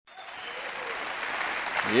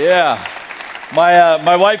Yeah.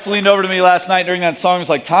 My wife leaned over to me last night during that song and was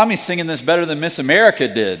like, Tommy's singing this better than Miss America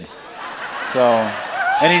did. So,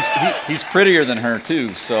 and he's prettier than her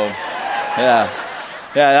too, so yeah.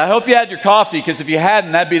 Yeah, I hope you had your coffee, because if you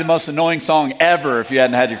hadn't, that'd be the most annoying song ever if you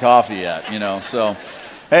hadn't had your coffee yet, so...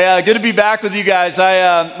 Hey, good to be back with you guys.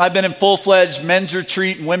 I've been in full-fledged men's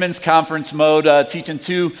retreat and women's conference mode, teaching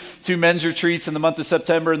two men's retreats in the month of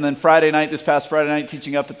September, and then this past Friday night,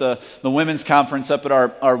 teaching up at the women's conference up at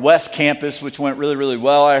our West campus, which went really, really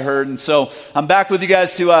well, I heard. And so I'm back with you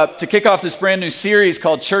guys to kick off this brand new series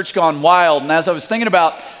called Church Gone Wild. And as I was thinking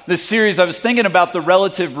about this series, I was thinking about the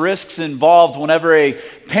relative risks involved whenever a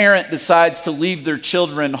parent decides to leave their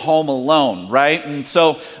children home alone, right? And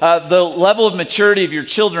so the level of maturity of your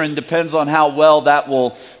children depends on how well that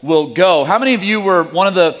will go. How many of you were one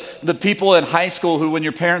of the people in high school who, when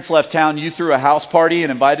your parents left town, you threw a house party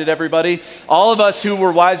and invited everybody? All of us who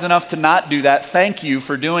were wise enough to not do that, thank you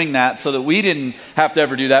for doing that so that we didn't have to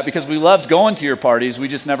ever do that, because we loved going to your parties. We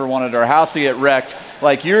just never wanted our house to get wrecked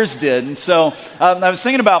like yours did. And so I was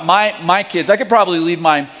thinking about my kids. I could probably leave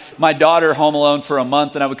my daughter home alone for a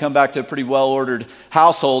month and I would come back to a pretty well-ordered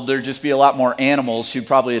household. There'd just be a lot more animals. She'd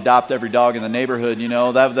probably adopt every dog in the neighborhood,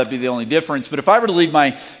 that'd be the only difference. But if I were to leave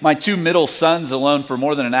my two middle sons alone for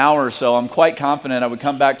more than an hour or so, I'm quite confident I would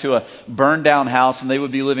come back to a burned down house and they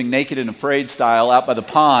would be living naked and afraid style out by the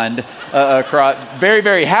pond, very,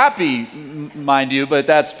 very happy, mind you, but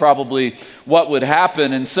that's probably what would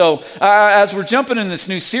happen. And so as we're jumping in this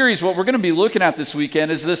new series, what we're going to be looking at this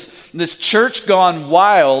weekend is this Church Gone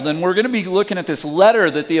Wild, and we're going to be looking at this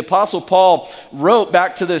letter that the Apostle Paul wrote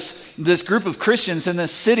back to this group of Christians in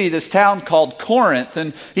this city, this town called Corinth.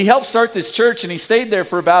 And he helped start this church, and he stayed there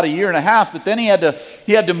for about a year and a half, but then he had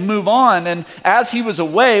to move on. And as he was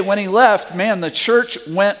away, when he left, man, the church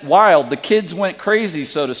went wild. The kids went crazy,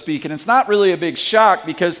 so to speak. And it's not really a big shock,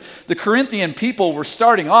 because the Corinthian people were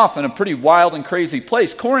starting off in a pretty wild and crazy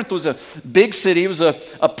place. Corinth was a big city. It was a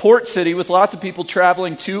port city with lots of people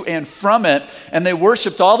traveling to and from it, and they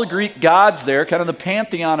worshipped all the Greek gods there, kind of the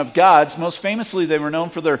pantheon of gods. Most famously, they were known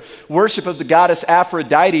for their worship of the goddess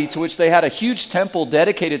Aphrodite, to which they had a huge temple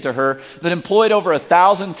dedicated to her that employed over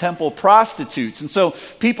 1,000 temple prostitutes. And so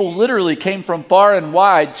people literally came from far and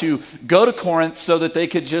wide to go to Corinth so that they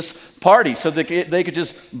could just party, so they could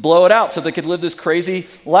just blow it out, so they could live this crazy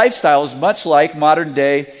lifestyle. It was much like modern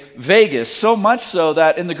day Vegas, so much so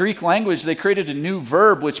that in the Greek language they created a new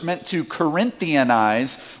verb which meant to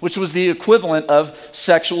Corinthianize, which was the equivalent of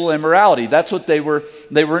sexual immorality. That's what they were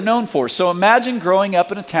known for. So imagine growing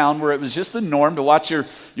up in a town where it was just the norm to watch your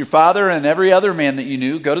father and every other man that you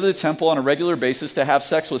knew go to the temple on a regular basis to have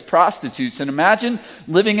sex with prostitutes. And imagine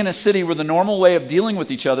living in a city where the normal way of dealing with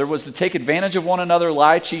each other was to take advantage of one another,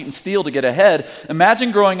 lie, cheat, and steal to get ahead.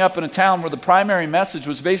 Imagine growing up in a town where the primary message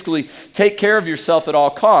was basically take care of yourself at all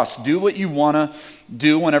costs. Do what you want to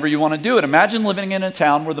do whenever you want to do it. Imagine living in a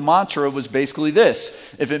town where the mantra was basically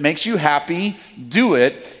this: if it makes you happy, do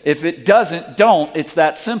it. If it doesn't, don't. It's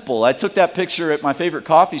that simple. I took that picture at my favorite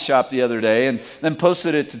coffee shop the other day and then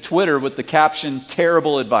posted it to Twitter with the caption,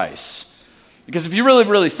 terrible advice. Because if you really,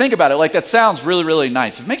 really think about it, like, that sounds really, really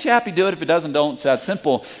nice. If it makes you happy, do it. If it doesn't, don't. It's that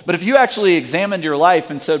simple. But if you actually examined your life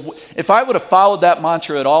and said, if I would have followed that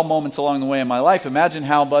mantra at all moments along the way in my life, imagine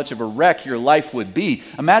how much of a wreck your life would be.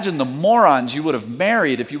 Imagine the morons you would have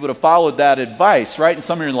married if you would have followed that advice, right? And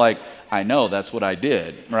some of you are like, I know, that's what I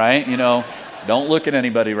did, right? Don't look at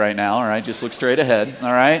anybody right now, all right? Just look straight ahead,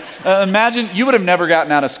 all right? Imagine you would have never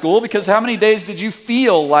gotten out of school, because how many days did you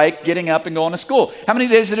feel like getting up and going to school? How many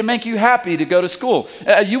days did it make you happy to go to school?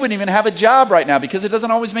 You wouldn't even have a job right now, because it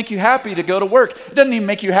doesn't always make you happy to go to work. It doesn't even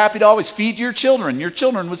make you happy to always feed your children. Your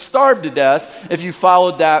children would starve to death if you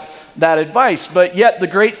followed that advice. But yet the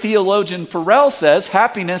great theologian Farrell says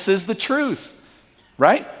happiness is the truth,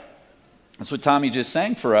 right? That's what Tommy just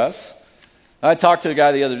sang for us. I talked to a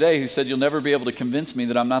guy the other day who said, you'll never be able to convince me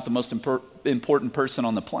that I'm not the most important person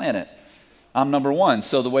on the planet. I'm number one.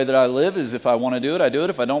 So the way that I live is, if I want to do it, I do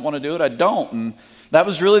it. If I don't want to do it, I don't. And that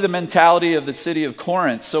was really the mentality of the city of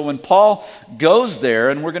Corinth. So when Paul goes there,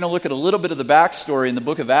 and we're going to look at a little bit of the backstory in the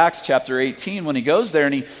book of Acts chapter 18, when he goes there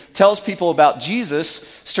and he tells people about Jesus,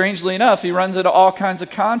 strangely enough, he runs into all kinds of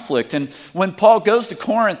conflict. And when Paul goes to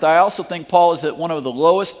Corinth, I also think Paul is at one of the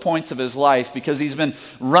lowest points of his life, because he's been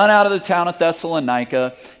run out of the town of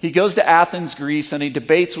Thessalonica. He goes to Athens, Greece, and he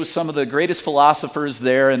debates with some of the greatest philosophers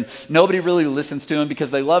there, and nobody really really listens to him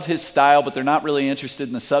because they love his style, but they're not really interested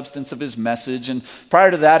in the substance of his message. And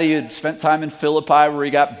prior to that, he had spent time in Philippi where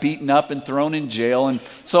he got beaten up and thrown in jail. And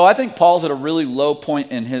so I think Paul's at a really low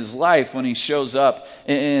point in his life when he shows up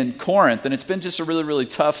in Corinth. And it's been just a really, really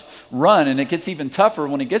tough run. And it gets even tougher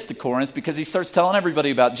when he gets to Corinth because he starts telling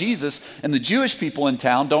everybody about Jesus. And the Jewish people in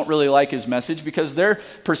town don't really like his message because their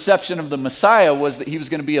perception of the Messiah was that he was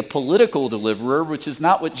going to be a political deliverer, which is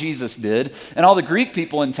not what Jesus did. And all the Greek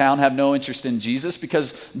people in town have no interest in Jesus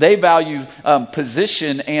because they value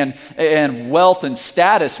position and wealth and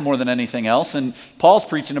status more than anything else. And Paul's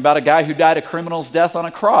preaching about a guy who died a criminal's death on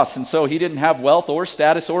a cross. And so he didn't have wealth or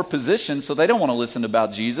status or position, so they don't want to listen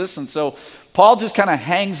about Jesus. And so Paul just kind of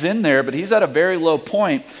hangs in there, but he's at a very low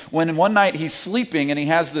point when one night he's sleeping and he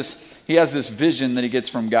has this vision that he gets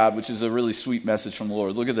from God, which is a really sweet message from the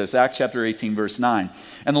Lord. Look at this, Acts chapter 18, verse 9.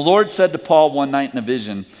 And the Lord said to Paul one night in a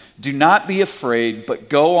vision, "Do not be afraid, but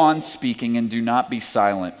go on speaking and do not be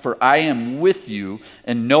silent. For I am with you,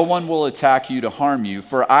 and no one will attack you to harm you.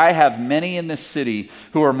 For I have many in this city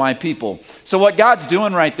who are my people." So what God's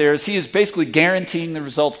doing right there is he is basically guaranteeing the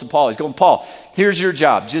results to Paul. He's going, Paul, here's your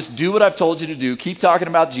job. Just do what I've told you to do. Keep talking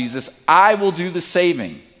about Jesus. I will do the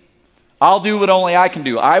saving. I'll do what only I can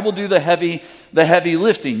do. I will do the heavy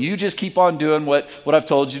lifting. You just keep on doing what I've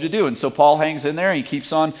told you to do. And so Paul hangs in there and he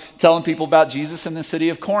keeps on telling people about Jesus in the city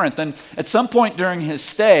of Corinth. And at some point during his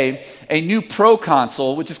stay, a new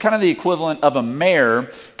proconsul, which is kind of the equivalent of a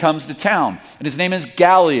mayor, comes to town. And his name is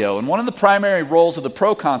Gallio. And one of the primary roles of the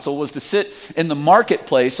proconsul was to sit in the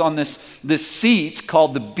marketplace on this seat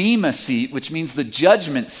called the Bema seat, which means the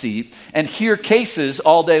judgment seat, and hear cases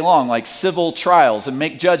all day long, like civil trials, and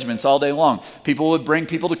make judgments all day long. People would bring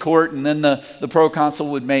people to court, and then the proconsul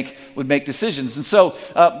would make decisions. And so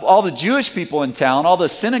all the Jewish people in town, all the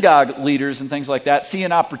synagogue leaders and things like that, see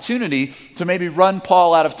an opportunity to maybe run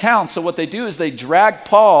Paul out of town. So what they do is they drag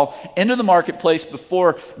Paul into the marketplace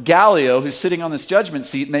before Gallio, who's sitting on this judgment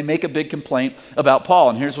seat, and they make a big complaint about Paul.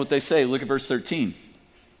 And here's what they say. Look at verse 13.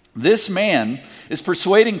 "This man is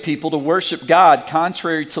persuading people to worship God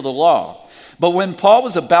contrary to the law. But when Paul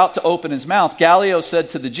was about to open his mouth, Gallio said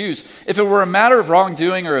to the Jews, 'If it were a matter of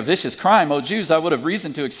wrongdoing or a vicious crime, O Jews, I would have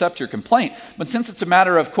reason to accept your complaint. But since it's a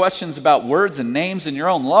matter of questions about words and names in your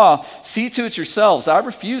own law, see to it yourselves. I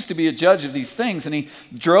refuse to be a judge of these things.' And he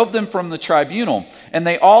drove them from the tribunal. And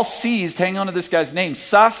they all seized, hang on to this guy's name,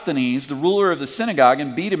 Sosthenes, the ruler of the synagogue,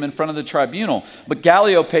 and beat him in front of the tribunal. But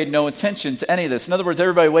Gallio paid no attention to any of this." In other words,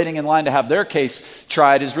 everybody waiting in line to have their case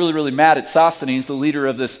tried is really, really mad at Sosthenes, the leader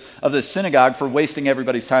of this synagogue, for wasting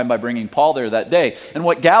everybody's time by bringing Paul there that day. And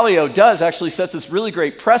what Gallio does actually sets this really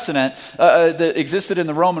great precedent that existed in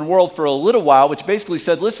the Roman world for a little while, which basically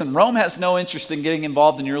said, listen, Rome has no interest in getting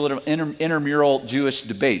involved in your little intramural Jewish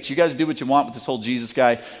debates. You guys do what you want with this whole Jesus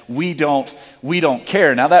guy. We don't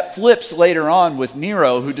care. Now that flips later on with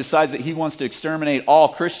Nero, who decides that he wants to exterminate all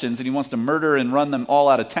Christians and he wants to murder and run them all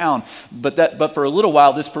out of town. But for a little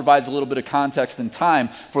while, this provides a little bit of context and time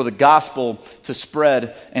for the gospel to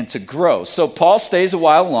spread and to grow. So Paul stays a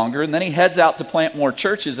while longer, and then he heads out to plant more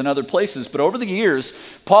churches in other places. But over the years,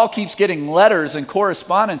 Paul keeps getting letters and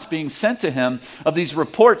correspondence being sent to him of these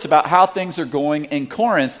reports about how things are going in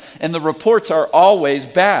Corinth, and the reports are always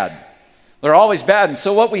bad. They're always bad. And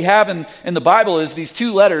so what we have in the Bible is these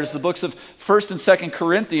two letters, the books of 1st and 2nd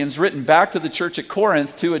Corinthians, written back to the church at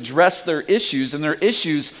Corinth to address their issues. And their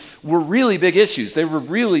issues were really big issues. They were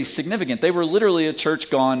really significant. They were literally a church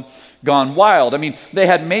gone wild. I mean, they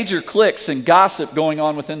had major cliques and gossip going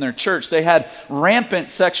on within their church. They had rampant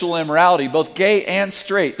sexual immorality, both gay and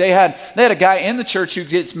straight. They had a guy in the church who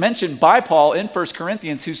gets mentioned by Paul in 1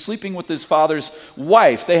 Corinthians who's sleeping with his father's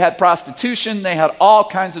wife. They had prostitution. They had all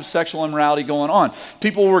kinds of sexual immorality going on.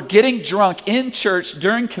 People were getting drunk in church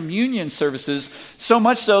during communion services, so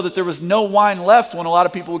much so that there was no wine left when a lot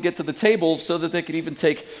of people would get to the table so that they could even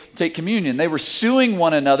take communion. They were suing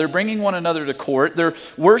one another, bringing one another to court. Their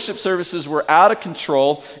worship services were out of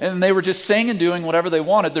control, and they were just saying and doing whatever they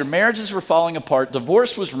wanted. Their marriages were falling apart.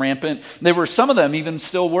 Divorce was rampant. Some of them even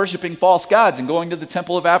still worshiping false gods and going to the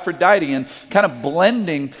temple of Aphrodite and kind of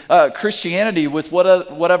blending Christianity with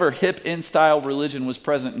whatever hip in-style religion was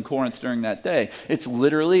present in Corinth during that day. It's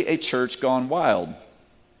literally a church gone wild.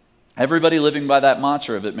 Everybody living by that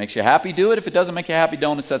mantra: if it makes you happy, do it. If it doesn't make you happy,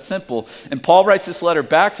 don't. It's that simple. And Paul writes this letter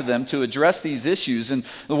back to them to address these issues. And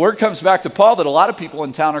the word comes back to Paul that a lot of people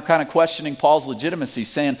in town are kind of questioning Paul's legitimacy,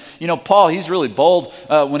 saying, Paul, he's really bold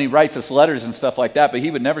when he writes us letters and stuff like that, but he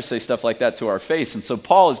would never say stuff like that to our face. And so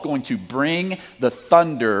Paul is going to bring the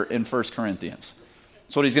thunder in 1 Corinthians.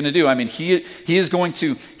 That's what he's going to do. I mean, he is going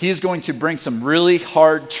to bring some really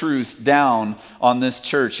hard truth down on this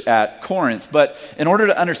church at Corinth. But in order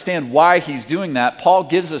to understand why he's doing that, Paul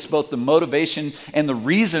gives us both the motivation and the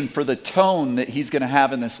reason for the tone that he's going to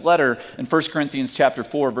have in this letter in 1 Corinthians chapter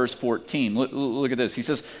 4, verse 14. Look at this. He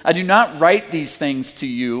says, I do not write these things to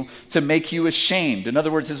you to make you ashamed. In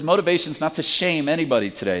other words, his motivation is not to shame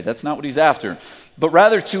anybody today. That's not what he's after. But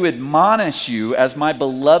rather to admonish you as my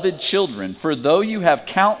beloved children. For though you have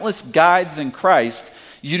countless guides in Christ,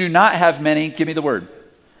 you do not have many, give me the word,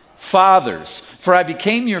 fathers. For I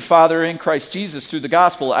became your father in Christ Jesus through the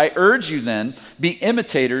gospel. I urge you then, be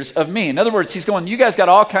imitators of me. In other words, he's going, you guys got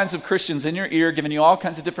all kinds of Christians in your ear, giving you all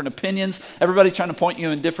kinds of different opinions, everybody trying to point you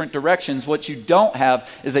in different directions. What you don't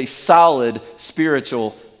have is a solid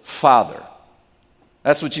spiritual father.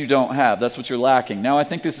 That's what you don't have. That's what you're lacking. Now, I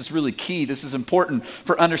think this is really key. This is important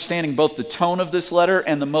for understanding both the tone of this letter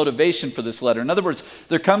and the motivation for this letter. In other words,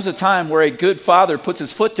 there comes a time where a good father puts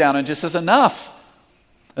his foot down and just says, enough.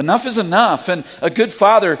 Enough is enough. And a good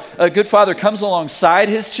father comes alongside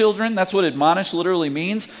his children. That's what admonish literally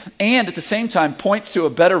means. And at the same time points to a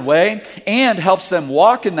better way and helps them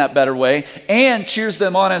walk in that better way and cheers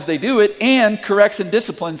them on as they do it and corrects and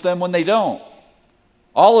disciplines them when they don't.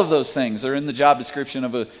 All of those things are in the job description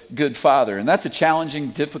of a good father. And that's a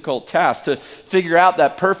challenging, difficult task to figure out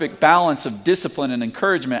that perfect balance of discipline and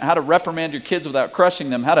encouragement, how to reprimand your kids without crushing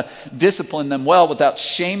them, how to discipline them well without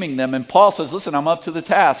shaming them. And Paul says, listen, I'm up to the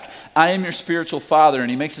task. I am your spiritual father. And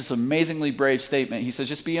he makes this amazingly brave statement. He says,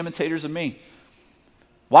 just be imitators of me.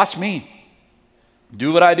 Watch me.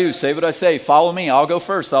 Do what I do, say what I say, follow me. I'll go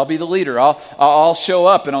first. I'll be the leader. I'll show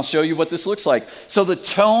up and I'll show you what this looks like. So the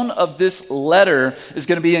tone of this letter is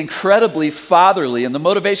going to be incredibly fatherly, and the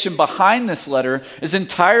motivation behind this letter is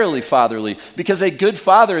entirely fatherly, because a good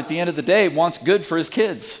father at the end of the day wants good for his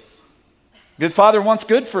kids. A good father wants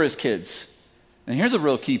good for his kids. And here's a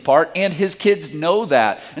real key part, and his kids know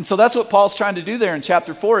that. And so that's what Paul's trying to do there in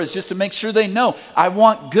chapter 4, is just to make sure they know, I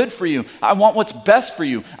want good for you. I want what's best for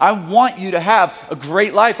you. I want you to have a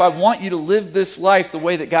great life. I want you to live this life the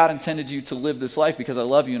way that God intended you to live this life, because I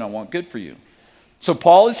love you and I want good for you. So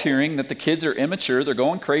Paul is hearing that the kids are immature, they're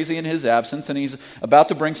going crazy in his absence, and he's about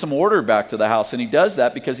to bring some order back to the house. And he does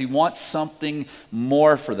that because he wants something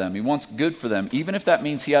more for them. He wants good for them, even if that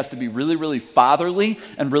means he has to be really, really fatherly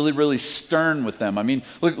and really, really stern with them. I mean,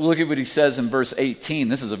 look at what he says in verse 18.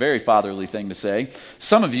 This is a very fatherly thing to say.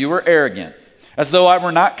 Some of you are arrogant, as though I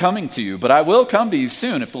were not coming to you, but I will come to you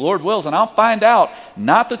soon, if the Lord wills, and I'll find out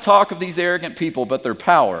not the talk of these arrogant people, but their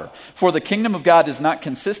power. For the kingdom of God does not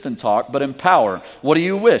consist in talk, but in power. What do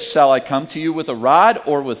you wish? Shall I come to you with a rod,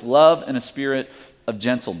 or with love and a spirit of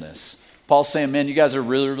gentleness? Paul's saying, man, you guys are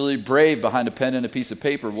really, really brave behind a pen and a piece of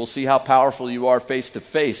paper. We'll see how powerful you are face to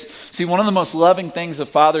face. See, one of the most loving things a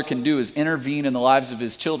father can do is intervene in the lives of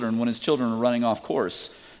his children when his children are running off course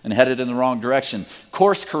and headed in the wrong direction.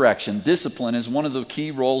 Course correction, discipline is one of the key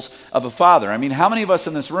roles of a father. I mean, how many of us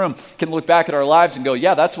in this room can look back at our lives and go,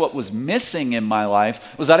 yeah, that's what was missing in my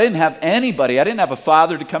life, was I didn't have anybody. I didn't have a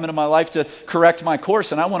father to come into my life to correct my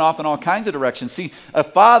course, and I went off in all kinds of directions. See, a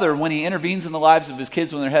father, when he intervenes in the lives of his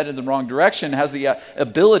kids when they're headed in the wrong direction, has the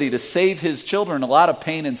ability to save his children a lot of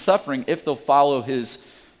pain and suffering if they'll follow his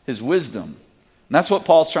wisdom. And that's what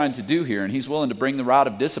Paul's trying to do here, and he's willing to bring the rod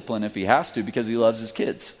of discipline if he has to, because he loves his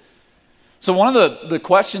kids. So one of the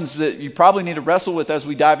questions that you probably need to wrestle with as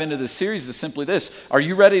we dive into this series is simply this. Are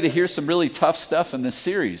you ready to hear some really tough stuff in this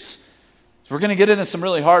series? So we're going to get into some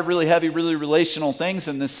really hard, really heavy, really relational things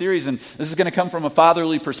in this series, and this is going to come from a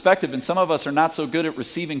fatherly perspective, and some of us are not so good at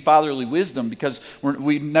receiving fatherly wisdom because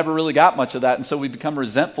we never really got much of that, and so we become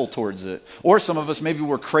resentful towards it. Or some of us, maybe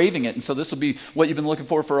we're craving it, and so this will be what you've been looking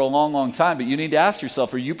for a long, long time, but you need to ask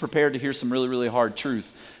yourself, are you prepared to hear some really, really hard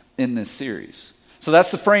truth in this series? So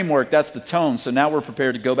that's the framework, that's the tone. So now we're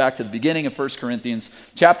prepared to go back to the beginning of 1 Corinthians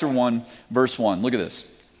chapter 1, verse 1. Look at this.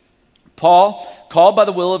 Paul, called by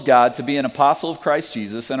the will of God to be an apostle of Christ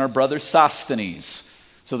Jesus, and our brother Sosthenes.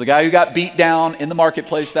 So the guy who got beat down in the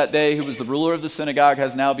marketplace that day, who was the ruler of the synagogue,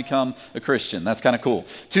 has now become a Christian. That's kind of cool.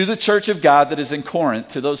 To the church of God that is in Corinth,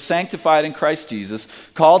 to those sanctified in Christ Jesus,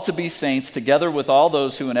 called to be saints, together with all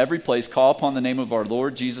those who in every place call upon the name of our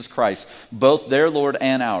Lord Jesus Christ, both their Lord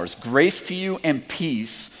and ours. Grace to you and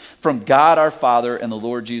peace from God our Father and the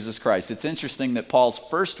Lord Jesus Christ. It's interesting that Paul's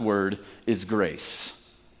first word is grace.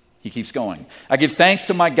 He keeps going. I give thanks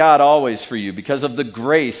to my God always for you because of the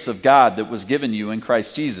grace of God that was given you in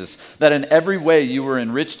Christ Jesus, that in every way you were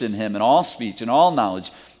enriched in him in all speech and all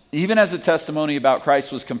knowledge, even as the testimony about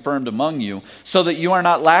Christ was confirmed among you, so that you are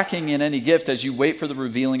not lacking in any gift as you wait for the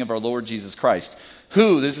revealing of our Lord Jesus Christ,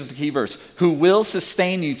 who, this is the key verse, who will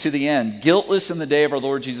sustain you to the end, guiltless in the day of our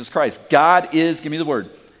Lord Jesus Christ. God is, give me the word,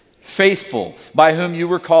 faithful, by whom you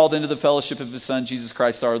were called into the fellowship of his Son, Jesus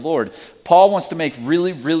Christ our Lord. Paul wants to make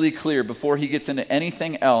really, really clear before he gets into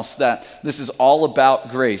anything else that this is all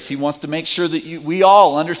about grace. He wants to make sure that we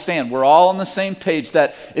all understand, we're all on the same page,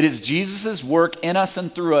 that it is Jesus' work in us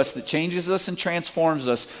and through us that changes us and transforms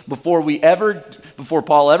us before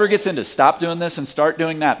Paul ever gets into stop doing this and start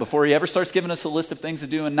doing that, before he ever starts giving us a list of things to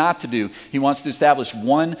do and not to do. He wants to establish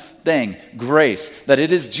one thing, grace, that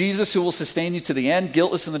it is Jesus who will sustain you to the end,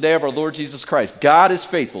 guiltless in the day of our Lord Jesus Christ. God is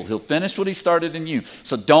faithful. He'll finish what he started in you.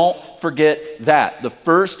 So don't forget that. The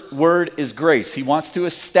first word is grace. He wants to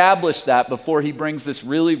establish that before he brings this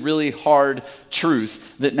really, really hard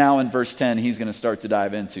truth that now in verse 10 he's going to start to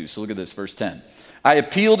dive into. So look at this, verse 10. I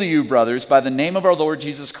appeal to you, brothers, by the name of our Lord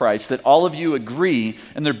Jesus Christ, that all of you agree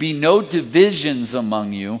and there be no divisions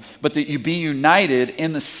among you, but that you be united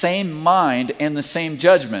in the same mind and the same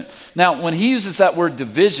judgment. Now, when he uses that word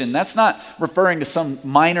division, that's not referring to some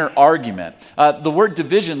minor argument. The word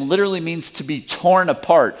division literally means to be torn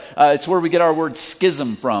apart. It's where we get our word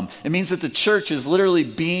schism from. It means that the church is literally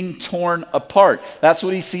being torn apart. That's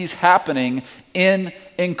what he sees happening in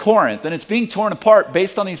Corinth. And it's being torn apart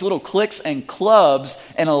based on these little cliques and clubs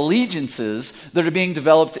and allegiances that are being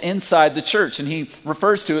developed inside the church. And he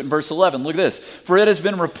refers to it in verse 11. Look at this. For it has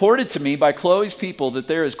been reported to me by Chloe's people that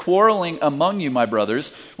there is quarreling among you, my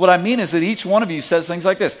brothers. What I mean is that each one of you says things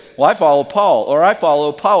like this. Well, I follow Paul, or I follow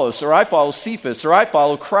Apollos, or I follow Cephas, or I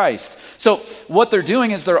follow Christ. So what they're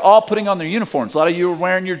doing is they're all putting on their uniforms. A lot of you are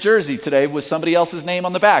wearing your jersey today with somebody else's name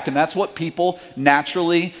on the back. And that's what people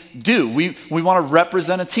naturally do. We want to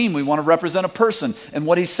represent a team. We want to represent a person. And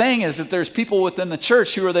what he's saying is that there's people within the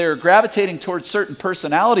church who are there gravitating towards certain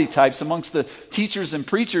personality types amongst the teachers and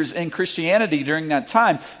preachers in Christianity during that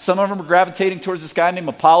time. Some of them are gravitating towards this guy named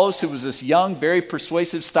Apollos, who was this young, very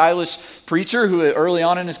persuasive, stylish preacher who early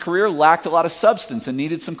on in his career lacked a lot of substance and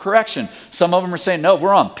needed some correction. Some of them are saying, no,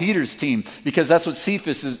 we're on Peter's team because that's what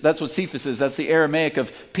Cephas is. That's the Aramaic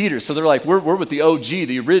of Peter. So they're like, we're with the OG,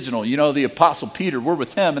 the original, the Apostle Peter. We're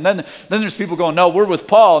with him. And then there's people going, no, we're with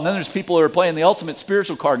Paul. And then there's people who are playing the ultimate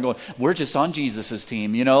spiritual card and going, we're just on Jesus'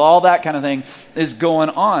 team. All that kind of thing is going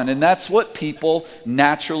on. And that's what people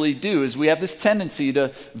naturally do, is we have this tendency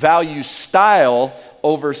to value style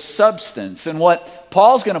over substance. And what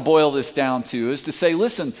Paul's going to boil this down to is to say,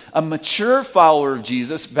 listen, a mature follower of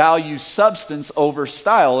Jesus values substance over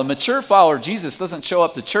style. A mature follower of Jesus doesn't show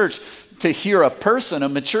up to church to hear a person. A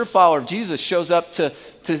mature follower of Jesus shows up to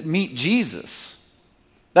meet Jesus.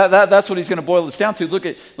 That's what he's going to boil this down to. Look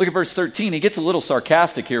at verse 13. He gets a little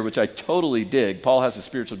sarcastic here, which I totally dig. Paul has a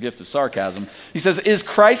spiritual gift of sarcasm. He says, is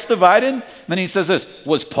Christ divided? Then he says this,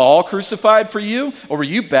 was Paul crucified for you? Or were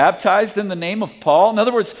you baptized in the name of Paul? In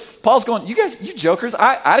other words, Paul's going, you jokers,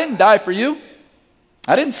 I didn't die for you.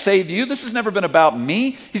 I didn't save you. This has never been about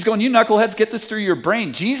me. He's going, you knuckleheads, get this through your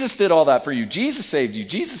brain. Jesus did all that for you. Jesus saved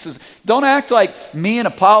you. Don't act like me and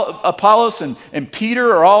Apollos and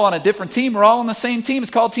Peter are all on a different team. We're all on the same team.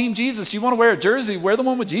 It's called Team Jesus. You want to wear a jersey, wear the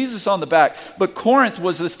one with Jesus on the back. But Corinth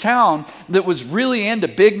was this town that was really into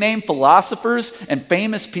big name philosophers and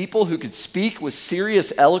famous people who could speak with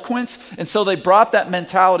serious eloquence. And so they brought that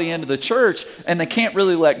mentality into the church, and they can't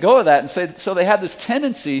really let go of that. And so they had this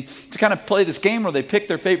tendency to kind of play this game where they picked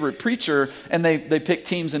their favorite preacher and they picked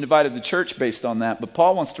teams and divided the church based on that. But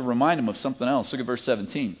Paul wants to remind them of something else. Look at verse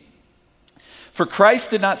 17. For Christ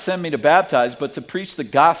did not send me to baptize, but to preach the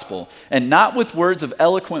gospel, and not with words of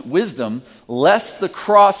eloquent wisdom, lest the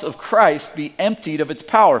cross of Christ be emptied of its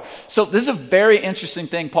power. So this is a very interesting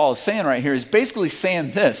thing Paul is saying right here. He's basically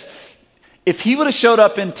saying this. If he would have showed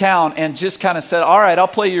up in town and just kind of said, all right, I'll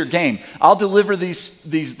play your game. I'll deliver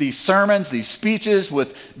these sermons, these speeches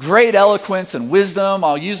with great eloquence and wisdom.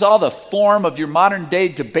 I'll use all the form of your modern day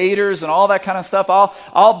debaters and all that kind of stuff.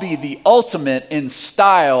 I'll be the ultimate in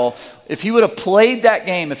style. If he would have played that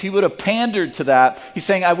game, if he would have pandered to that, he's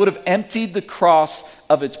saying, I would have emptied the cross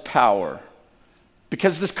of its power.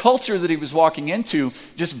 Because this culture that he was walking into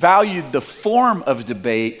just valued the form of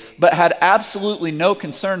debate, but had absolutely no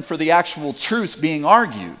concern for the actual truth being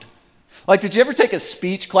argued. Like, did you ever take a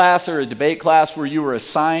speech class or a debate class where you were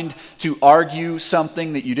assigned to argue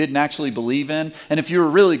something that you didn't actually believe in? And if you were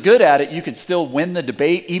really good at it, you could still win the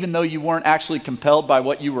debate, even though you weren't actually compelled by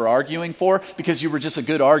what you were arguing for, because you were just a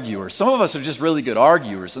good arguer. Some of us are just really good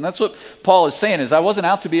arguers. And that's what Paul is saying, is I wasn't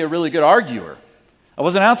out to be a really good arguer. I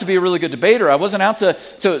wasn't out to be a really good debater. I wasn't out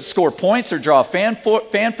to score points or draw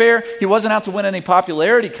fanfare. He wasn't out to win any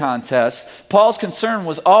popularity contests. Paul's concern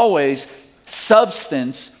was always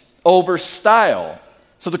substance over style.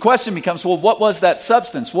 So the question becomes, well, what was that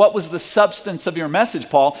substance? What was the substance of your message,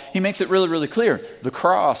 Paul? He makes it really, really clear. The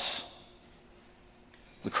cross.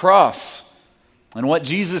 The cross. And what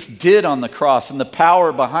Jesus did on the cross and the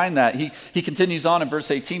power behind that. He continues on in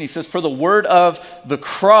verse 18. He says, for the word of the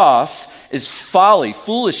cross is folly,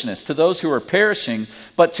 foolishness to those who are perishing,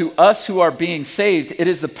 but to us who are being saved, it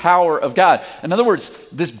is the power of God. In other words,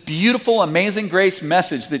 this beautiful, amazing grace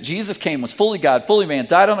message that Jesus came, was fully God, fully man,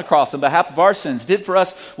 died on the cross on behalf of our sins, did for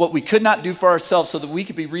us what we could not do for ourselves so that we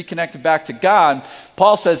could be reconnected back to God,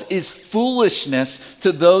 Paul says, is foolishness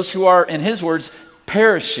to those who are, in his words,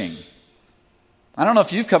 perishing. I don't know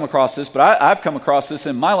if you've come across this, but I've come across this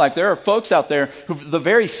in my life. There are folks out there who the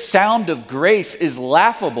very sound of grace is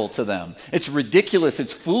laughable to them. It's ridiculous,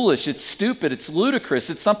 it's foolish, it's stupid, it's ludicrous.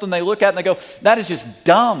 It's something they look at and they go, that is just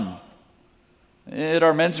dumb. At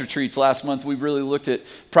our men's retreats last month, we really looked at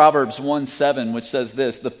Proverbs 1:7, which says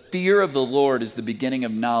this, the fear of the Lord is the beginning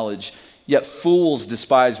of knowledge, yet fools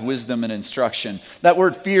despise wisdom and instruction. That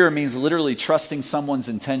word fear means literally trusting someone's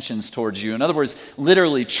intentions towards you. In other words,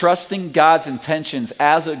 literally trusting God's intentions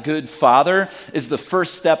as a good father is the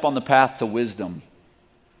first step on the path to wisdom.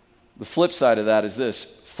 The flip side of that is this.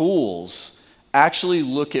 Fools actually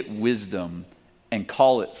look at wisdom and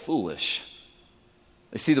call it foolish.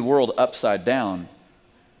 They see the world upside down.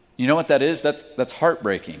 You know what that is? That's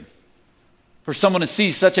heartbreaking. For someone to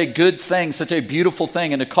see such a good thing, such a beautiful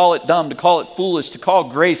thing, and to call it dumb, to call it foolish, to call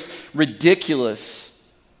grace ridiculous.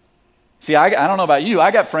 See, I don't know about you.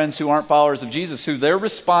 I got friends who aren't followers of Jesus who their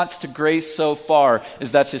response to grace so far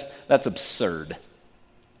is that's absurd.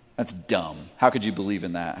 That's dumb. How could you believe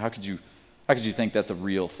in that? How could you think that's a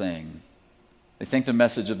real thing? They think the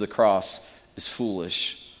message of the cross is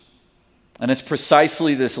foolish. And it's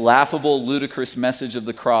precisely this laughable, ludicrous message of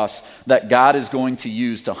the cross that God is going to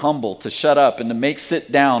use to humble, to shut up, and to make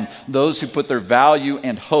sit down those who put their value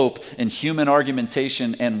and hope in human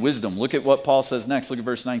argumentation and wisdom. Look at what Paul says next. Look at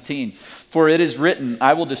verse 19. For it is written,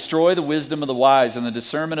 I will destroy the wisdom of the wise, and the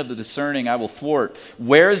discernment of the discerning I will thwart.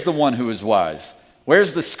 Where is the one who is wise?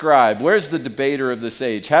 Where's the scribe? Where's the debater of this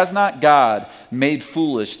age? Has not God made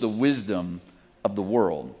foolish the wisdom of the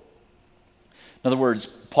world? In other words,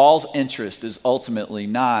 Paul's interest is ultimately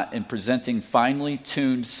not in presenting finely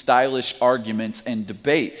tuned, stylish arguments and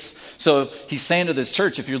debates. So he's saying to this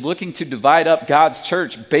church, if you're looking to divide up God's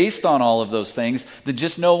church based on all of those things, then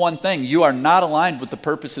just know one thing. You are not aligned with the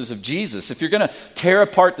purposes of Jesus. If you're going to tear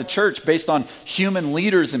apart the church based on human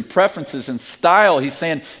leaders and preferences and style, he's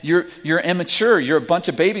saying you're immature, you're a bunch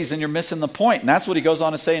of babies, and you're missing the point. And that's what he goes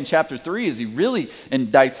on to say in chapter 3 as he really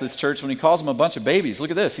indicts this church when he calls them a bunch of babies.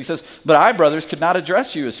 Look at this. He says, but I, brothers, could not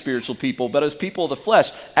address you as spiritual people, but as people of the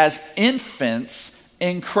flesh, as infants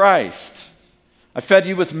in Christ. I fed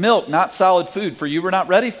you with milk, not solid food, for you were not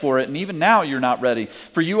ready for it, and even now you're not ready,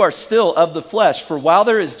 for you are still of the flesh. For while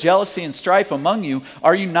there is jealousy and strife among you,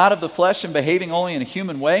 are you not of the flesh and behaving only in a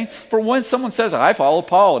human way? For when someone says, I follow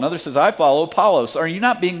Paul, another says, I follow Apollos, are you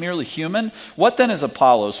not being merely human? What then is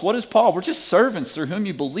Apollos? What is Paul? We're just servants through whom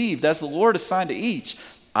you believed, as the Lord assigned to each.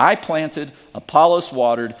 I planted, Apollos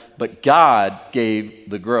watered, but God gave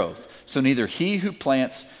the growth. So neither he who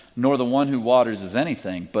plants nor the one who waters is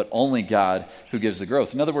anything, but only God who gives the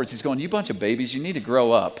growth. In other words, he's going, you bunch of babies, you need to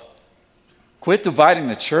grow up. Quit dividing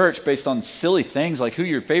the church based on silly things like who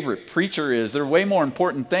your favorite preacher is. There are way more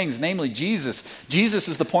important things, namely Jesus. Jesus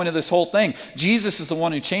is the point of this whole thing. Jesus is the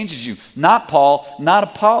one who changes you, not Paul, not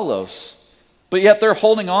Apollos. But yet they're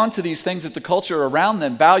holding on to these things that the culture around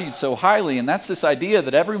them valued so highly. And that's this idea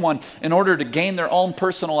that everyone, in order to gain their own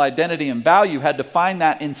personal identity and value, had to find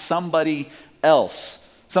that in somebody else.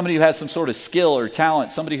 Somebody who had some sort of skill or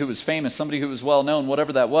talent, somebody who was famous, somebody who was well known,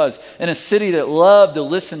 whatever that was. In a city that loved to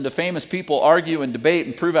listen to famous people argue and debate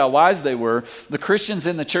and prove how wise they were, the Christians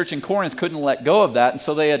in the church in Corinth couldn't let go of that. And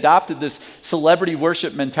so they adopted this celebrity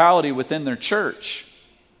worship mentality within their church.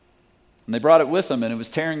 And they brought it with them, and it was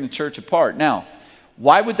tearing the church apart. Now,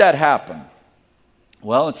 why would that happen?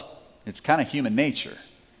 Well, it's kind of human nature.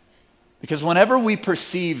 Because whenever we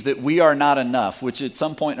perceive that we are not enough, which at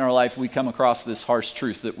some point in our life we come across this harsh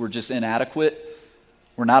truth that we're just inadequate,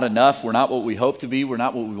 we're not enough, we're not what we hope to be, we're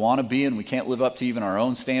not what we want to be, and we can't live up to even our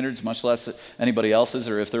own standards, much less anybody else's,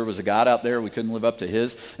 or if there was a God out there, we couldn't live up to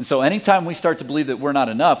his. And so anytime we start to believe that we're not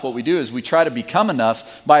enough, what we do is we try to become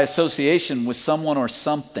enough by association with someone or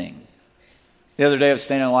something. The other day I was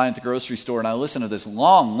standing in line at the grocery store and I listened to this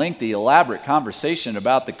long, lengthy, elaborate conversation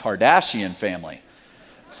about the Kardashian family.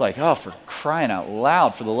 It's like, oh, for crying out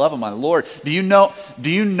loud, for the love of my Lord. Do you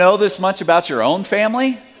know this much about your own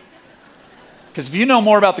family? Because if you know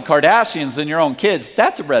more about the Kardashians than your own kids,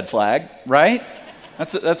 that's a red flag, right?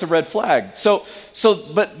 That's a red flag.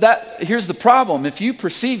 But here's the problem. If you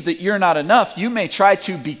perceive that you're not enough, you may try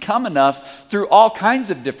to become enough through all kinds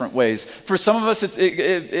of different ways. For some of us,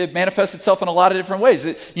 it manifests itself in a lot of different ways.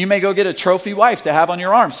 You may go get a trophy wife to have on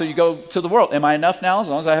your arm, so you go to the world. Am I enough now as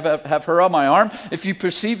long as I have her on my arm? If you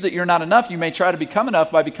perceive that you're not enough, you may try to become enough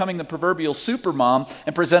by becoming the proverbial super mom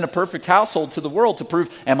and present a perfect household to the world to prove,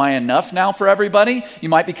 am I enough now for everybody? You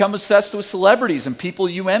might become obsessed with celebrities and people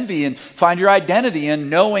you envy and find your identity in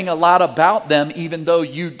knowing a lot about them even though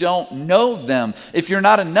you don't know them. If you're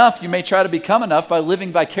not enough, you may try to become enough by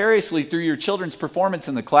living vicariously through your children's performance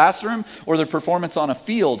in the classroom or their performance on a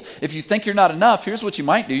field. If you think you're not enough, here's what you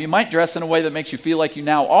might do. You might dress in a way that makes you feel like you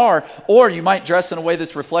now are, or you might dress in a way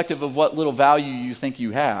that's reflective of what little value you think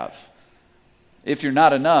you have. If you're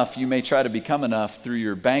not enough, you may try to become enough through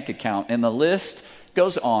your bank account. And the list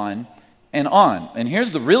goes on and on. And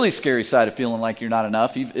here's the really scary side of feeling like you're not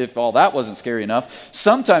enough, if all that wasn't scary enough.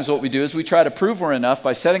 Sometimes what we do is we try to prove we're enough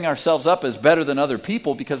by setting ourselves up as better than other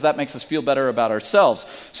people because that makes us feel better about ourselves.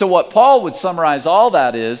 So what Paul would summarize all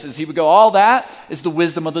that is he would go, all that is the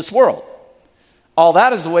wisdom of this world. All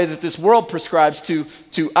that is the way that this world prescribes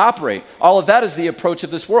to operate. All of that is the approach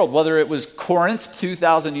of this world, whether it was Corinth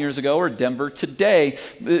 2,000 years ago or Denver today.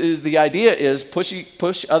 The idea is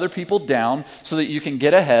push other people down so that you can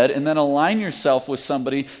get ahead and then align yourself with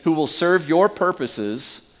somebody who will serve your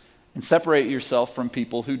purposes and separate yourself from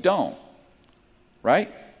people who don't.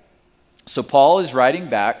 Right? So Paul is writing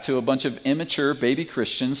back to a bunch of immature baby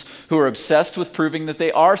Christians who are obsessed with proving that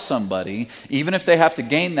they are somebody, even if they have to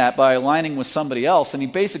gain that by aligning with somebody else. And he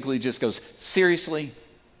basically just goes, seriously?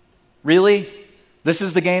 Really? This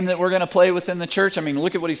is the game that we're going to play within the church? I mean,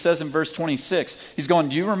 look at what he says in verse 26. He's going,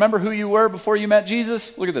 do you remember who you were before you met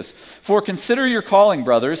Jesus? Look at this. For consider your calling,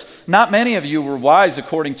 brothers. Not many of you were wise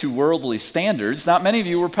according to worldly standards. Not many of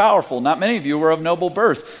you were powerful. Not many of you were of noble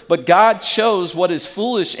birth. But God chose what is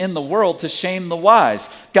foolish in the world to shame the wise.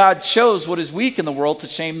 God chose what is weak in the world to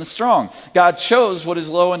shame the strong. God chose what is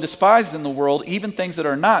low and despised in the world, even things that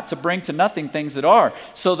are not, to bring to nothing things that are,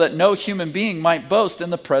 so that no human being might boast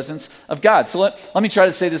in the presence of God. So let me try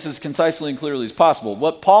to say this as concisely and clearly as possible.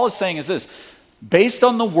 What Paul is saying is this. Based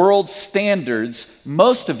on the world's standards,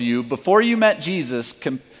 most of you, before you met Jesus,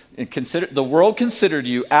 the world considered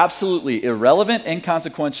you absolutely irrelevant,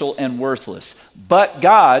 inconsequential, and worthless. But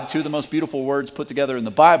God, two of the most beautiful words put together in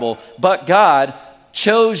the Bible, but God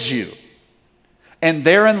chose you. And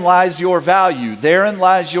therein lies your value. Therein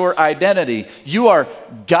lies your identity. You are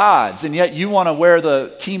God's, and yet you want to wear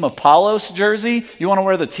the Team Apollos jersey? You want to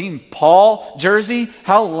wear the Team Paul jersey?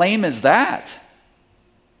 How lame is that?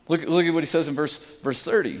 Look at what he says in verse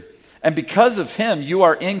 30. And because of him, you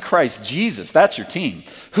are in Christ Jesus. That's your team.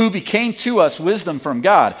 Who became to us wisdom from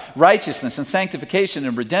God, righteousness and sanctification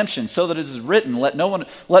and redemption, so that it is written, let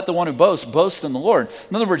the one who boast in the Lord.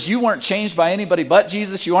 In other words, you weren't changed by anybody but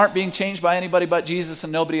Jesus. You aren't being changed by anybody but Jesus,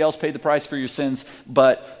 and nobody else paid the price for your sins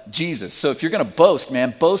but Jesus. So if you're going to boast,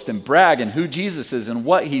 man, boast and brag in who Jesus is and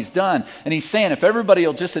what he's done. And he's saying if everybody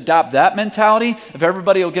will just adopt that mentality, if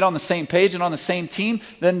everybody will get on the same page and on the same team,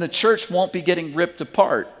 then the church won't be getting ripped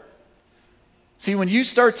apart. See, when you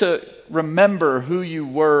start to remember who you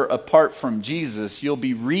were apart from Jesus, you'll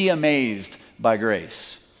be re-amazed by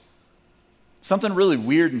grace. Something really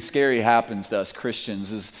weird and scary happens to us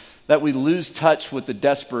Christians is that we lose touch with the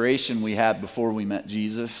desperation we had before we met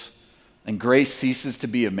Jesus. And grace ceases to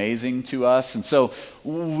be amazing to us. And so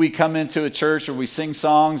we come into a church or we sing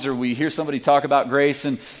songs or we hear somebody talk about grace,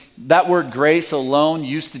 and that word grace alone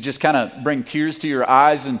used to just kind of bring tears to your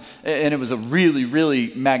eyes, and it was a really,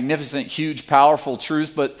 really magnificent, huge, powerful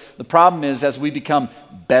truth. But the problem is, as we become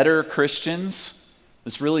better Christians,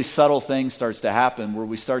 this really subtle thing starts to happen where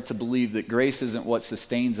we start to believe that grace isn't what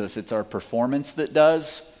sustains us, it's our performance that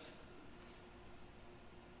does.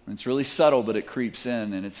 And it's really subtle, but it creeps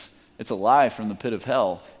in, and it's a lie from the pit of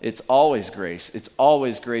hell. It's always grace. It's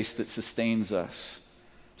always grace that sustains us.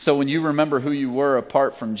 So when you remember who you were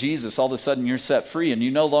apart from Jesus, all of a sudden you're set free, and you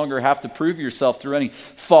no longer have to prove yourself through any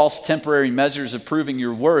false temporary measures of proving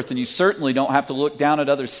your worth, and you certainly don't have to look down at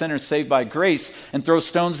other sinners saved by grace and throw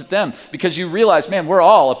stones at them, because you realize, man, we're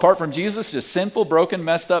all, apart from Jesus, just sinful, broken,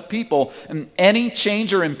 messed up people, and any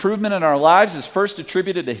change or improvement in our lives is first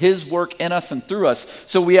attributed to his work in us and through us.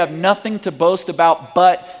 So we have nothing to boast about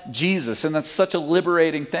but Jesus, and that's such a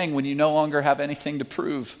liberating thing when you no longer have anything to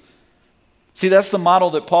prove. See, that's the model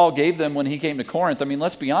that Paul gave them when he came to Corinth. I mean,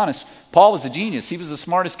 let's be honest. Paul was a genius. He was the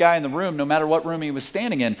smartest guy in the room, no matter what room he was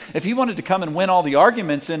standing in. If he wanted to come and win all the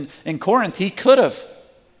arguments in Corinth, he could have.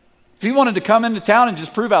 If he wanted to come into town and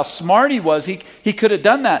just prove how smart he was, he could have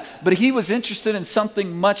done that. But he was interested in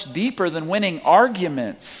something much deeper than winning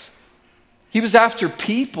arguments. He was after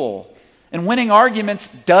people. And winning arguments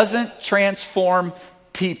doesn't transform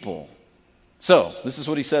people. So, this is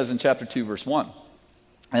what he says in chapter 2, verse 1.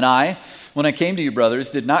 And I, when I came to you, brothers,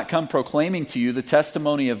 did not come proclaiming to you the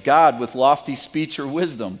testimony of God with lofty speech or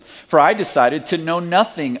wisdom. For I decided to know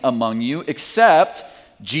nothing among you except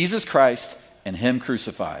Jesus Christ and him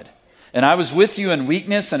crucified. And I was with you in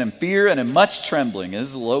weakness and in fear and in much trembling. This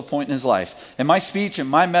is a low point in his life. And my speech and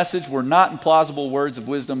my message were not in plausible words of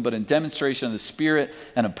wisdom, but in demonstration of the Spirit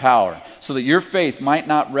and of power, so that your faith might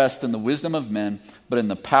not rest in the wisdom of men, but in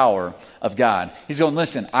the power of God. He's going,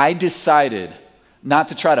 listen, I decided not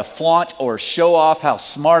to try to flaunt or show off how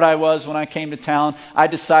smart I was when I came to town. I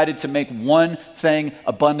decided to make one thing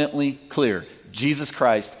abundantly clear: Jesus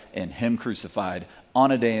Christ and him crucified. On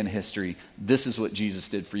a day in history, this is what Jesus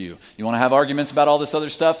did for you. You want to have arguments about all this other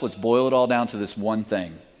stuff? Let's boil it all down to this one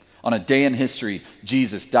thing. On a day in history,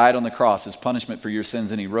 Jesus died on the cross as punishment for your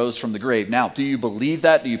sins, and he rose from the grave. Now, do you believe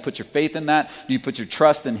that? Do you put your faith in that? Do you put your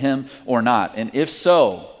trust in him or not? And if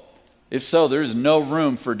so, there's no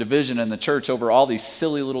room for division in the church over all these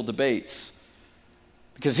silly little debates.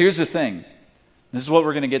 Because here's the thing. This is what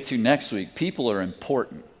we're going to get to next week. People are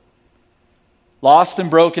important. Lost and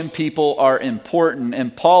broken people are important.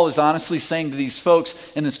 And Paul is honestly saying to these folks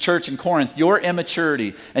in this church in Corinth, your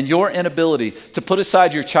immaturity and your inability to put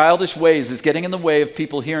aside your childish ways is getting in the way of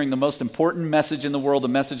people hearing the most important message in the world, the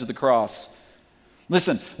message of the cross.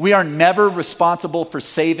 Listen, we are never responsible for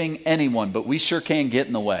saving anyone, but we sure can get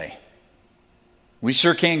in the way. We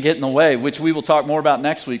sure can get in the way, which we will talk more about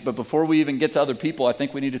next week. But before we even get to other people, I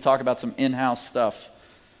think we need to talk about some in-house stuff.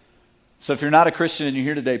 So if you're not a Christian and you're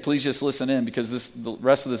here today, please just listen in, because the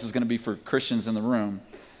rest of this is going to be for Christians in the room.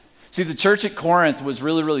 See, the church at Corinth was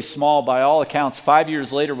really, really small by all accounts. 5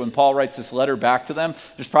 years later, when Paul writes this letter back to them,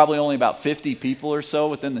 there's probably only about 50 people or so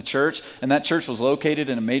within the church, and that church was located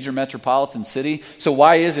in a major metropolitan city. So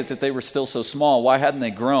why is it that they were still so small? Why hadn't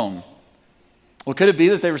they grown? Well, could it be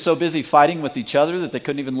that they were so busy fighting with each other that they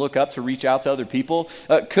couldn't even look up to reach out to other people?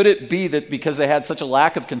 Could it be that because they had such a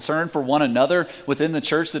lack of concern for one another within the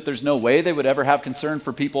church that there's no way they would ever have concern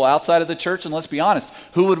for people outside of the church? And let's be honest,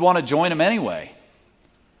 who would want to join them anyway?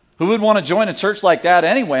 Who would want to join a church like that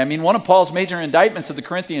anyway? I mean, one of Paul's major indictments of the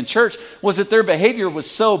Corinthian church was that their behavior was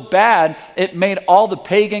so bad, it made all the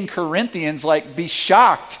pagan Corinthians be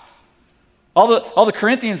shocked. All the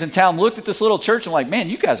Corinthians in town looked at this little church and man,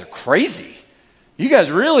 you guys are crazy. You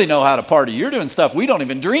guys really know how to party. You're doing stuff we don't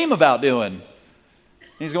even dream about doing. And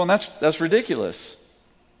he's going, that's ridiculous.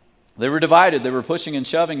 They were divided. They were pushing and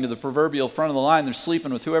shoving to the proverbial front of the line. They're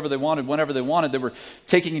sleeping with whoever they wanted, whenever they wanted. They were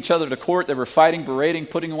taking each other to court. They were fighting, berating,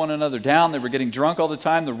 putting one another down. They were getting drunk all the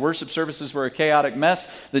time. Their worship services were a chaotic mess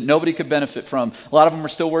that nobody could benefit from. A lot of them were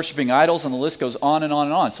still worshiping idols, and the list goes on and on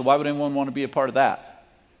and on. So why would anyone want to be a part of that?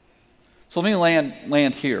 So let me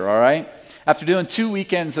land here, all right? After doing 2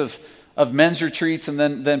 weekends of men's retreats and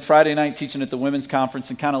then Friday night teaching at the women's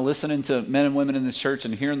conference and kind of listening to men and women in this church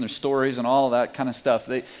and hearing their stories and all of that kind of stuff.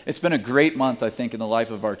 It's been a great month, I think, in the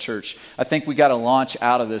life of our church. I think we got to launch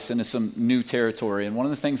out of this into some new territory. And one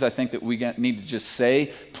of the things I think that we need to just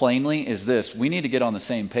say plainly is this: we need to get on the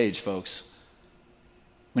same page, folks.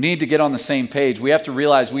 We need to get on the same page. We have to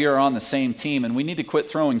realize we are on the same team, and we need to quit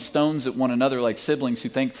throwing stones at one another like siblings who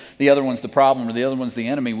think the other one's the problem or the other one's the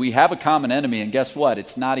enemy. We have a common enemy, and guess what?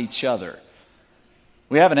 It's not each other.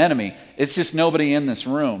 We have an enemy. It's just nobody in this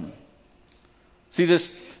room. See,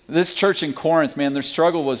 this church in Corinth, man, their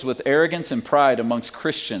struggle was with arrogance and pride amongst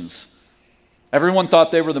Christians. Everyone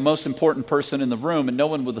thought they were the most important person in the room, and no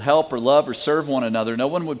one would help or love or serve one another. No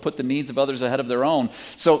one would put the needs of others ahead of their own.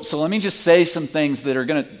 So let me just say some things that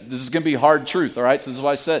this is going to be hard truth, all right? So this is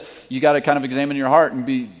why I said you got to kind of examine your heart and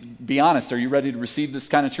be honest. Are you ready to receive this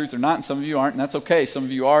kind of truth or not? And some of you aren't, and that's okay. Some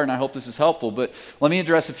of you are, and I hope this is helpful. But let me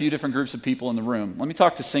address a few different groups of people in the room. Let me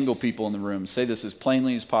talk to single people in the room. Say this as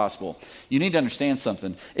plainly as possible. You need to understand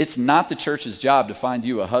something. It's not the church's job to find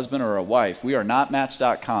you a husband or a wife. We are not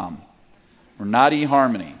Match.com. We're not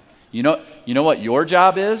eHarmony. You know what your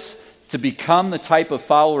job is? To become the type of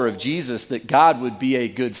follower of Jesus that God would be a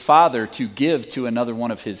good father to give to another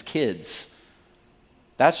one of his kids.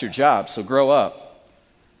 That's your job, so grow up.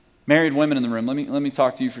 Married women in the room, let me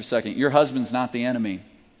talk to you for a second. Your husband's not the enemy.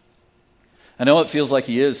 I know it feels like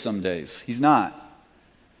he is some days. He's not.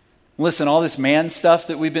 Listen, all this man stuff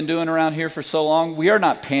that we've been doing around here for so long, we are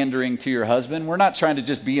not pandering to your husband. We're not trying to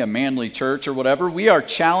just be a manly church or whatever. We are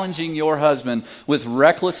challenging your husband with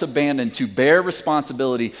reckless abandon to bear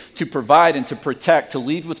responsibility, to provide and to protect, to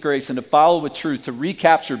lead with grace and to follow with truth, to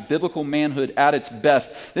recapture biblical manhood at its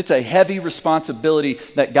best. It's a heavy responsibility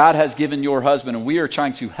that God has given your husband, and we are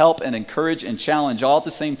trying to help and encourage and challenge all at the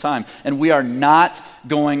same time, and we are not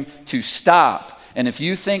going to stop. And if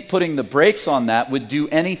you think putting the brakes on that would do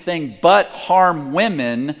anything but harm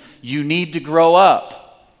women, you need to grow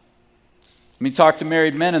up. Let me talk to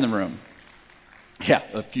married men in the room. Yeah,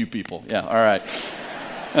 a few people. Yeah, all right.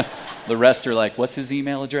 The rest are like, what's his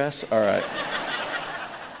email address? All right.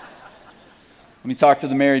 Let me talk to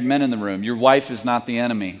the married men in the room. Your wife is not the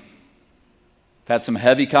enemy. I've had some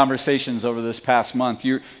heavy conversations over this past month.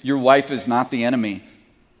 Your wife is not the enemy.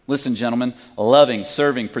 Listen, gentlemen, loving,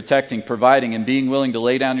 serving, protecting, providing, and being willing to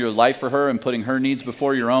lay down your life for her and putting her needs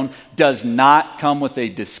before your own does not come with a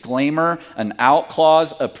disclaimer, an out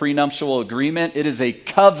clause, a prenuptial agreement. It is a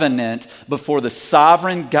covenant before the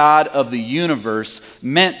sovereign God of the universe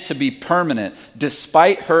meant to be permanent,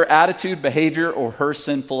 despite her attitude, behavior, or her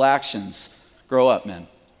sinful actions. Grow up, men.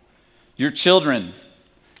 Your children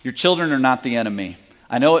are not the enemy.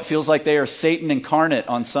 I know it feels like they are Satan incarnate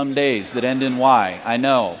on some days that end in Y. I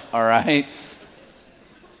know, all right?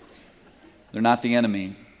 They're not the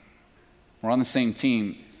enemy. We're on the same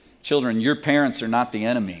team. Children, your parents are not the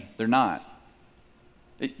enemy. They're not.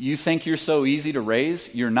 You think you're so easy to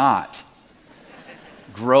raise? You're not.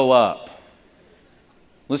 Grow up.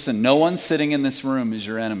 Listen, no one sitting in this room is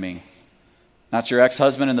your enemy. Not your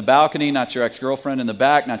ex-husband in the balcony, not your ex-girlfriend in the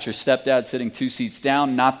back, not your stepdad sitting 2 seats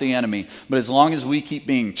down, not the enemy. But as long as we keep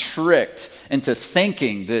being tricked into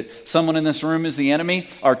thinking that someone in this room is the enemy,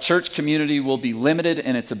 our church community will be limited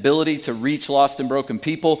in its ability to reach lost and broken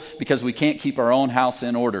people because we can't keep our own house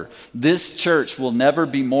in order. This church will never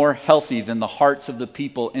be more healthy than the hearts of the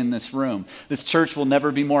people in this room. This church will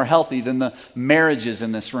never be more healthy than the marriages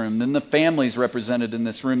in this room, than the families represented in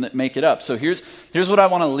this room that make it up. So here's what I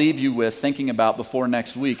want to leave you with thinking about before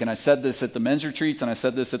next week. And I said this at the men's retreats, and I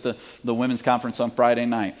said this at the women's conference on Friday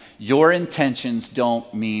night. Your intentions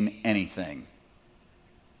don't mean anything.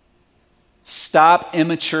 Stop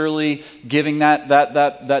immaturely giving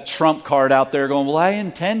that trump card out there going, well, I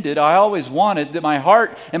intended, I always wanted, that my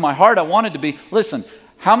heart I wanted to be. Listen,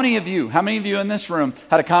 how many of you in this room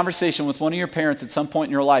had a conversation with one of your parents at some point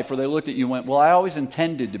in your life where they looked at you and went, well, I always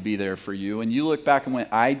intended to be there for you, and you look back and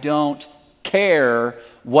went, I don't care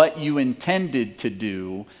what you intended to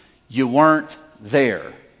do, you weren't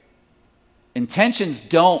there. Intentions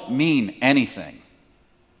don't mean anything.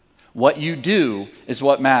 What you do is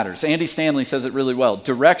what matters. Andy Stanley says it really well.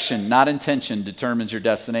 Direction, not intention, determines your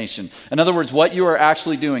destination. In other words, what you are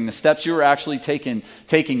actually doing, the steps you are actually taking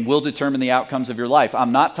will determine the outcomes of your life.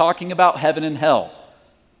 I'm not talking about heaven and hell.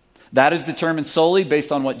 That is determined solely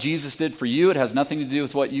based on what Jesus did for you. It has nothing to do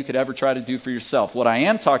with what you could ever try to do for yourself. What I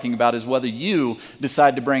am talking about is whether you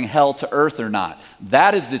decide to bring hell to earth or not.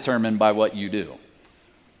 That is determined by what you do.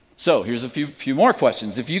 So here's a few more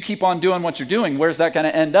questions. If you keep on doing what you're doing, where's that going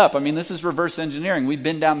to end up? I mean, this is reverse engineering. We've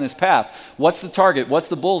been down this path. What's the target? What's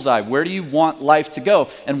the bullseye? Where do you want life to go?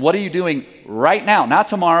 And what are you doing right now? Not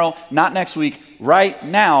tomorrow, not next week, right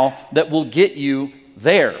now that will get you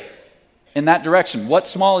there. In that direction. What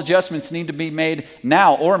small adjustments need to be made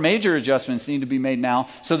now, or major adjustments need to be made now,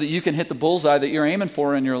 so that you can hit the bullseye that you're aiming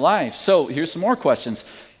for in your life? So here's some more questions.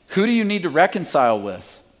 Who do you need to reconcile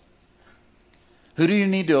with? Who do you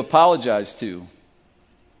need to apologize to?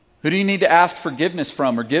 Who do you need to ask forgiveness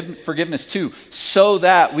from or give forgiveness to, so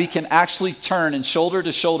that we can actually turn and shoulder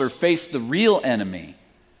to shoulder face the real enemy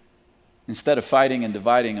instead of fighting and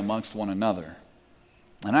dividing amongst one another?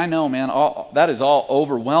 And I know, man, that is all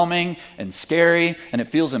overwhelming and scary, and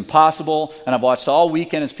it feels impossible. And I've watched all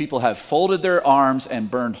weekend as people have folded their arms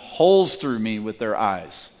and burned holes through me with their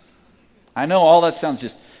eyes. I know all that sounds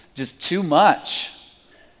just too much.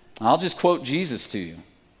 I'll just quote Jesus to you.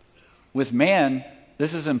 With man,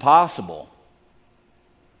 this is impossible.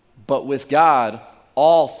 But with God,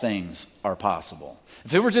 all things are possible.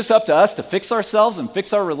 If it were just up to us to fix ourselves and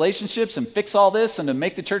fix our relationships and fix all this and to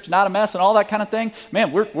make the church not a mess and all that kind of thing,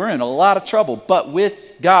 man, we're in a lot of trouble. But with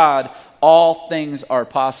God, all things are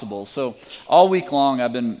possible. So all week long,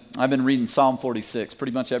 I've been reading Psalm 46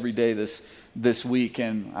 pretty much every day this week,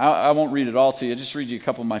 and I won't read it all to you. I'll just read you a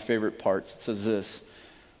couple of my favorite parts. It says this: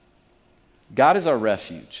 God is our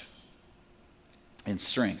refuge and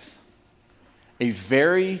strength, a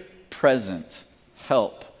very present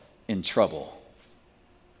help in trouble.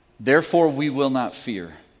 Therefore we will not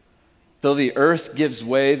fear. Though the earth gives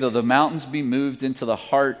way, though the mountains be moved into the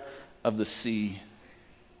heart of the sea.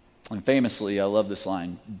 And famously, I love this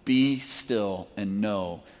line, be still and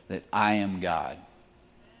know that I am God,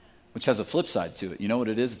 which has a flip side to it. You know what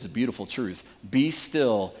it is? It's a beautiful truth. Be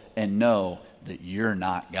still and know that you're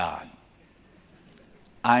not God.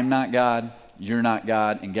 I'm not God, you're not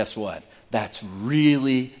God, and guess what? That's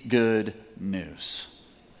really good news.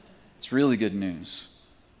 It's really good news.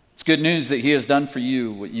 It's good news that he has done for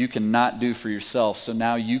you what you cannot do for yourself, so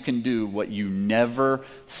now you can do what you never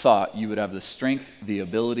thought you would have the strength, the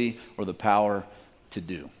ability, or the power to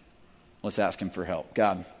do. Let's ask him for help.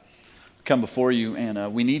 God, we come before you,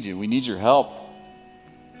 and we need you. We need your help.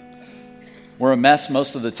 We're a mess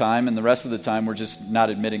most of the time, and the rest of the time we're just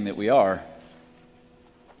not admitting that we are.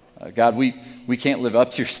 God, we can't live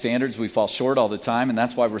up to your standards. We fall short all the time, and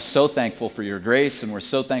that's why we're so thankful for your grace, and we're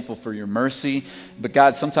so thankful for your mercy. But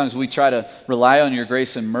God, sometimes we try to rely on your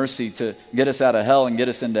grace and mercy to get us out of hell and get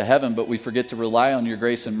us into heaven, but we forget to rely on your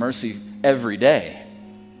grace and mercy every day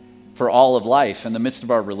for all of life, in the midst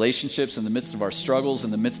of our relationships, in the midst of our struggles,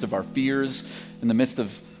 in the midst of our fears, in the midst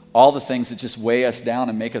of all the things that just weigh us down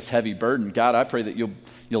and make us heavy burdened. God, I pray that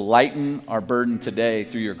you'll lighten our burden today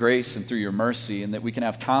through your grace and through your mercy, and that we can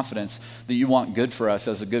have confidence that you want good for us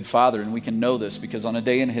as a good father. And we can know this because on a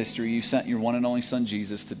day in history, you sent your one and only son,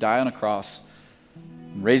 Jesus, to die on a cross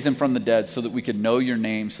and raise him from the dead so that we could know your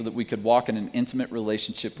name, so that we could walk in an intimate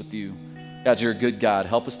relationship with you. God, you're a good God.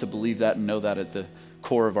 Help us to believe that and know that at the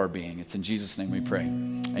core of our being. It's in Jesus' name we pray.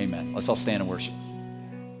 Amen. Let's all stand and worship.